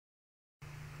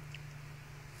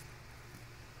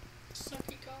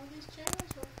with these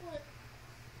channels or what?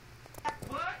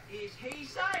 What is he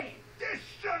saying? This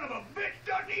son of a bitch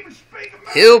doesn't even speak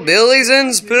American. Hillbillies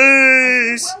in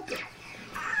space. Welcome.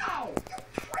 Ow! You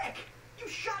prick! You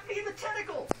shot me in the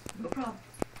tentacle. No problem.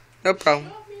 No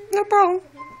problem. No problem.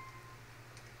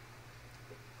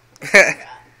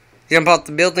 Jump off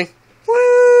the building.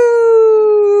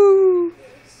 Woo!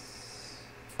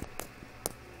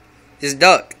 Just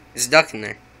duck. Just duck in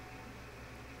there.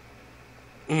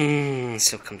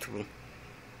 So comfortable.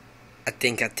 I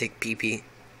think I'd take pee-pee.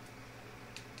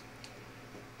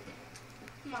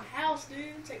 My house,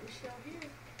 dude. Take the shit out here.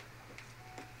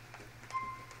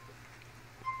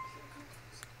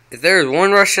 If there was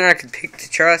one Russian I could pick to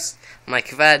trust,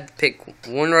 like if I had to pick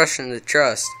one Russian to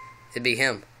trust, it'd be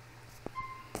him.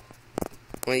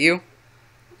 Want you? Look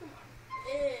at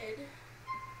my bed.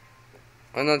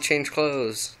 Why not change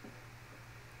clothes?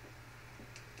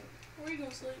 Where are you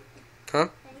gonna sleep? Huh? On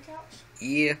the couch?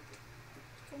 Yeah.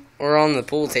 Or on the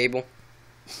pool table.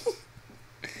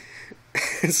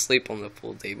 Sleep on the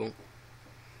pool table.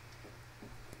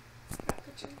 I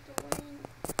put you in the lane.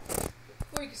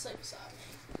 Or you can sleep beside me.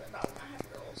 But not when I have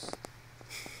girls.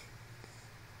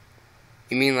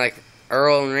 You mean like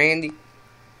Earl and Randy?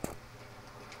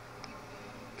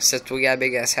 Except we got a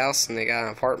big ass house and they got an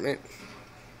apartment.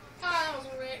 Ah, that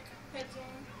was a wreck. Heads on.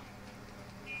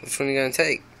 Which one are you gonna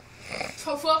take?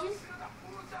 Both of them?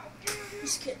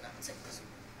 Just kidding. I'll take this one.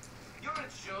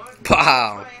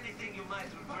 Wow.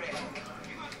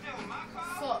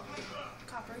 Fuck.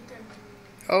 Cop right there.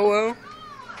 Oh well.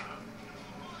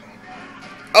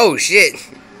 Oh shit.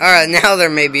 Alright, now there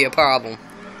may be a problem.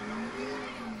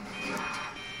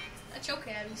 That's your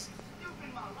cabbies.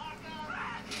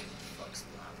 Fuck's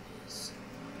lobbies.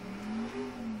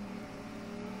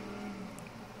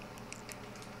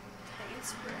 Paint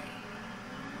spray.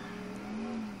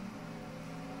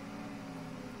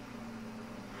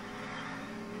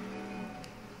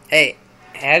 Hey,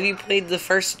 have you played the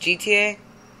first GTA?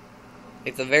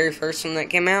 Like the very first one that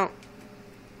came out?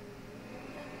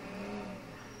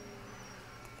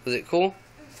 Was it cool?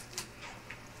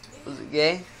 Was it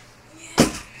gay? Yep.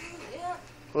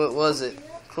 What was it?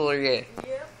 Cool or gay?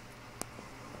 Yep.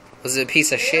 Was it a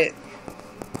piece of shit?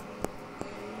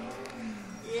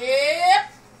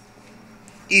 Yep.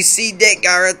 You see that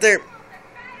guy right there?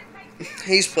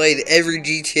 He's played every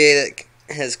GTA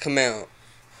that has come out.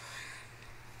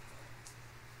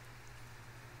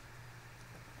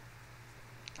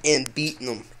 And beaten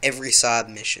them every side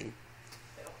mission.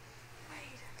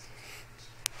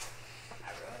 I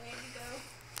really need to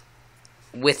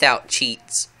go. Without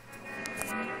cheats.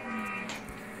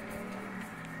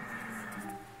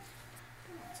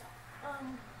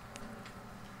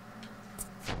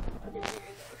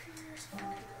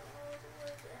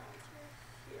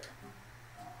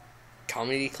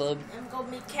 Comedy Club? I'm gonna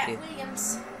meet Cat Yeah.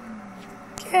 Williams.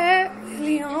 Cat If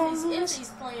Williams. he's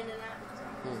playing tonight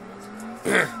because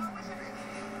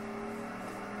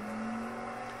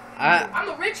I'm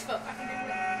a rich fuck. I can do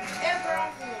whatever I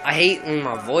want. I hate when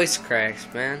my voice cracks,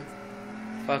 man.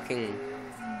 Fucking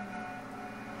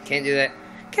can't do that.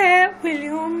 Cat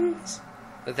Williams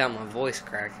without my voice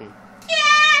cracking.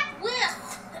 Cat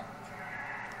Williams.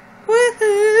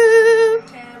 Woohoo!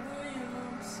 Cat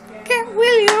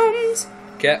Williams.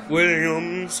 Cat Williams. Cat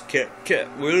Williams. Cat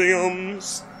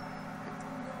Williams.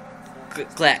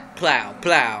 Clap, plow,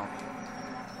 plow.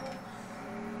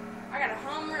 I got a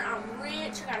Hummer. I'm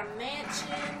rich. I got a mansion.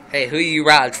 Hey, who you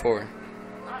ride for?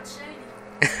 Not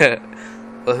shady.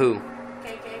 But who?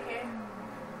 KKK.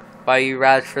 Why you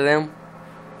ride for them?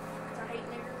 Because I hate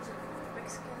niggers and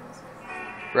Mexicans.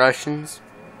 Russians? I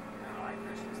don't like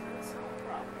Russians. That's no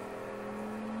problem.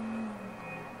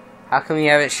 How come you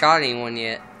haven't shot anyone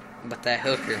yet? But that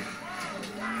hooker. So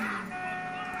I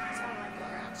don't like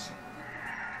going around shit.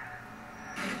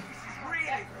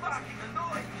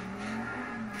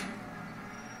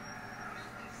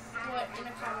 What in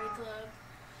a comedy club?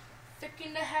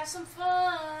 Thinking to have some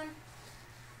fun.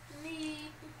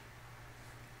 Neat.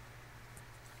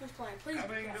 Who's playing? Please.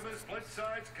 Coming to the Split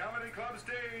Sides Comedy Club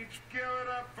stage, give it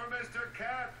up for Mr.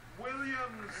 Cat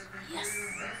Williams. Yes.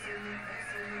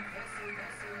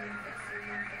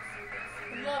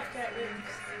 I love Cat Williams.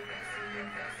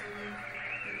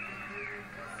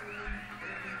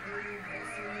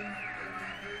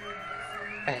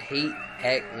 I hate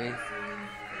Acme.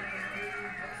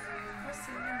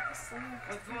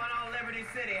 What's going on, Liberty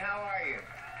City? How are you?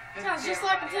 Sounds just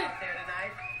like him, too. Out there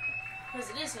tonight. Because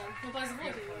it is him. He plays the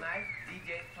voice. Beautiful night.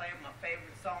 DJ's playing my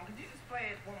favorite song. Could you just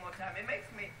play it one more time? It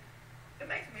It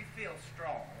makes me feel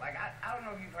strong. Like, I don't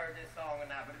know if you've heard this song or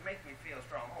not, but it makes me feel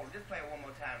strong. Hold on, just play it one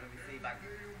more time. Let me see if I can.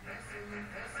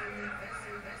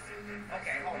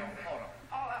 Okay, hold on.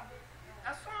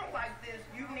 A song like this,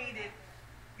 you need it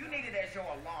as your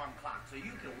alarm clock, so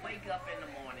you can wake up in the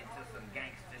morning to some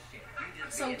gangster shit. You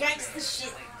just Some gangster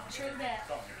shit. True that.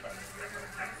 Song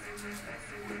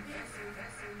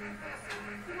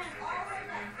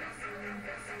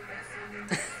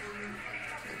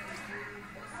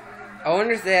I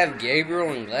wonder if they have Gabriel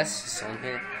and Glasses on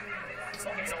here.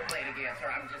 Okay, don't play it again,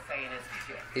 sir. I'm just saying it's the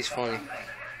shit. He's funny.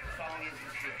 The song is the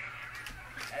shit.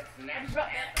 That's the national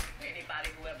anthem for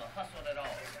anybody who ever hustled at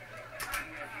all.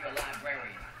 Even if you're a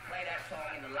librarian, play that song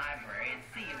in the library and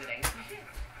see if it ain't the shit.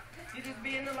 You just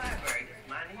be in the library, just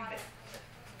minding your business.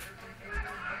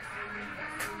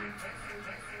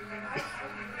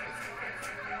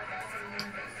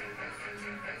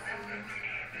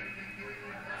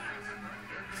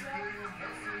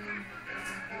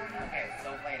 Okay, so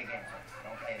don't play it again, sir.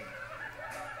 Don't play it again.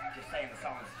 Just saying the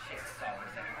song is the shit. That's all I'm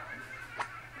saying.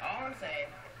 All I'm saying,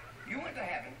 you went to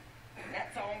heaven, and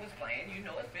that song was playing. You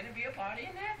know it's gonna be a party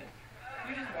in heaven.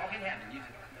 You just walk in heaven. You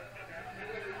just.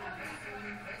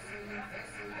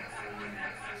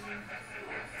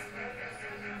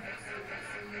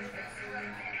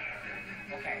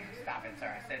 Okay, stop it, sir.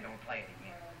 I said don't play it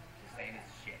again. Just saying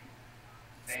it's shit.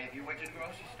 Say if you went to the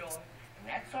grocery store and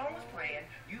that song was playing,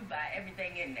 you buy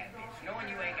everything in that bitch, knowing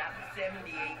you ain't got the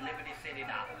 78 Liberty City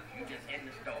dollars. You just in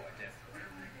the store, just.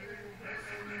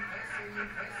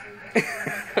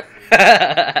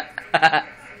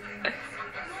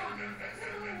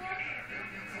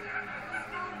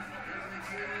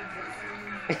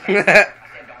 I said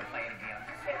don't play it again.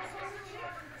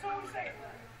 That's all I'm saying.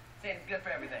 Saying it's good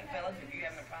for everything. Fellas, if you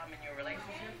having a problem in your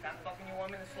relationship, stop fucking your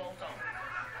woman in slow song.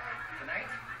 Tonight,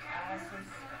 some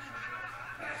special shit.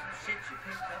 Some shit you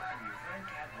picked up from your friend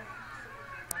Cat Williams.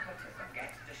 What's it? Some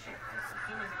gangster shit. Just as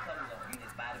soon as it comes on, you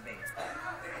just buy the bed. She'll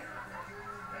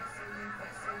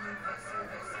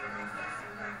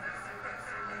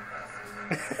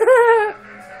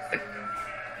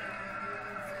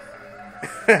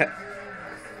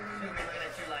be looking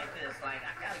at you like this, like,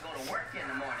 I gotta go to work in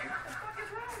the morning. What the fuck is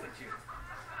wrong with you?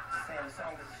 Just saying the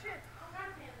song is shit.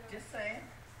 Just saying.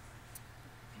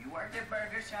 If you worked at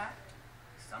Burger Shop,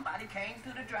 somebody came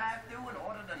to the drive-thru and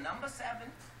ordered a number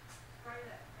 7.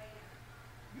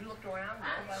 You looked around,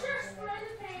 nobody was in there.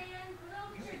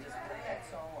 You could just play that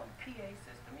song on PA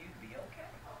system, you'd be okay.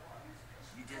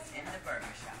 You just in the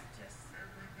burger shop, just.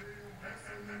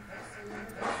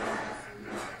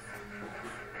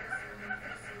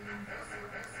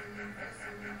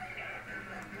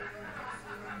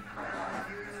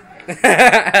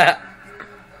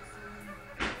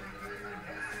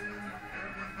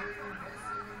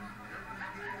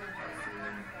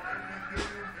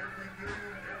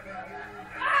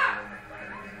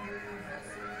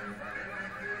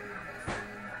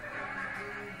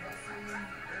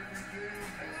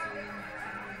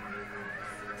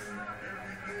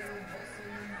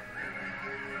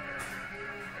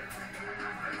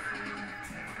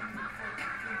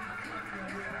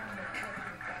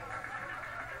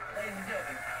 Ladies and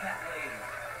gentlemen, Cat Williams,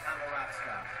 I'm a rock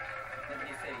star.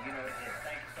 Liberty City, you know what it is.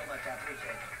 Thank you so much, I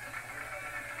appreciate it.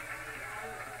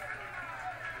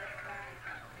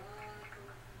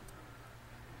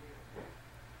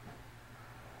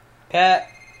 Pat.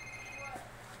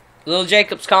 Little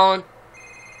Jacob's calling.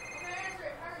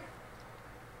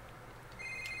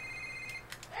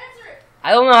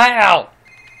 I don't know how.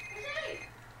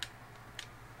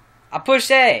 I pushed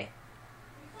A.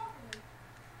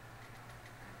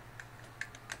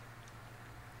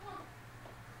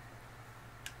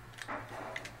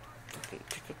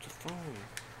 Pick up the phone.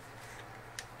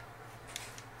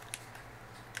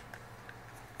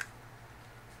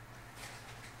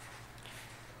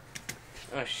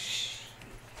 Oh shit.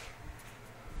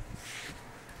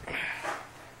 I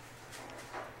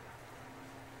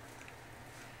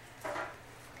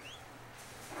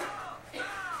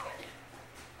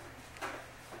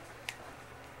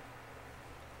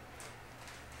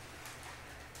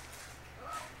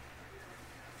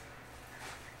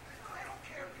don't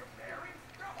care if you're married.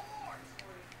 They're whores.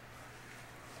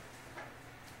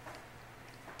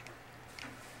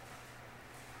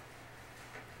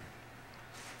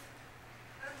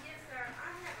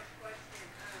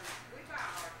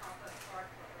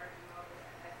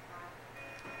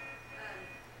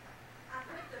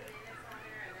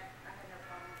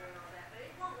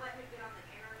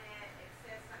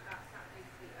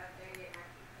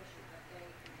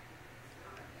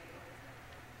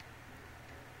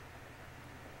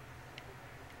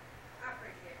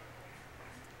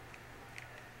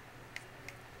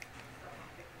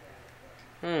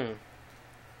 Hmm.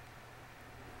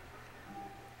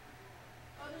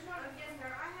 Oh, there's one again. Sir,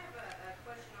 I have a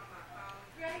question on my phone.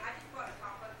 I just bought a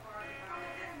pop-up card on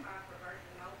an S5 for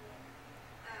Virgin Mobile.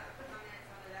 Put my minutes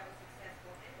on it, that was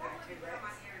successful. And what was it on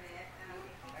my internet? It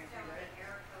keeps telling me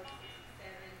error code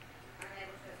 67,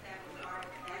 unable to establish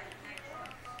wireless data connection.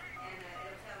 And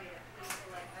it'll tell me to please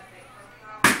select update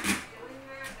profile. I'm doing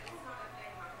that, but it's not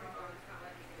updating my profile. It's not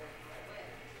letting me do it on the web.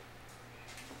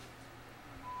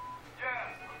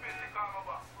 Yes, official call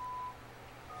over.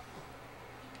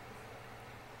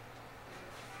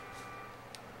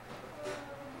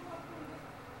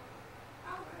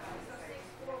 So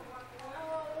 6411.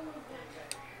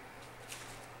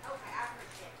 Okay, I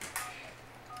appreciate it.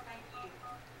 Thank you.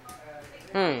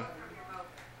 Hmm. From your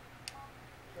mobile.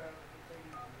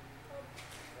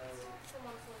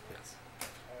 Someone's limits.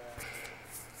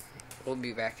 We'll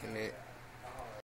be back in a minute.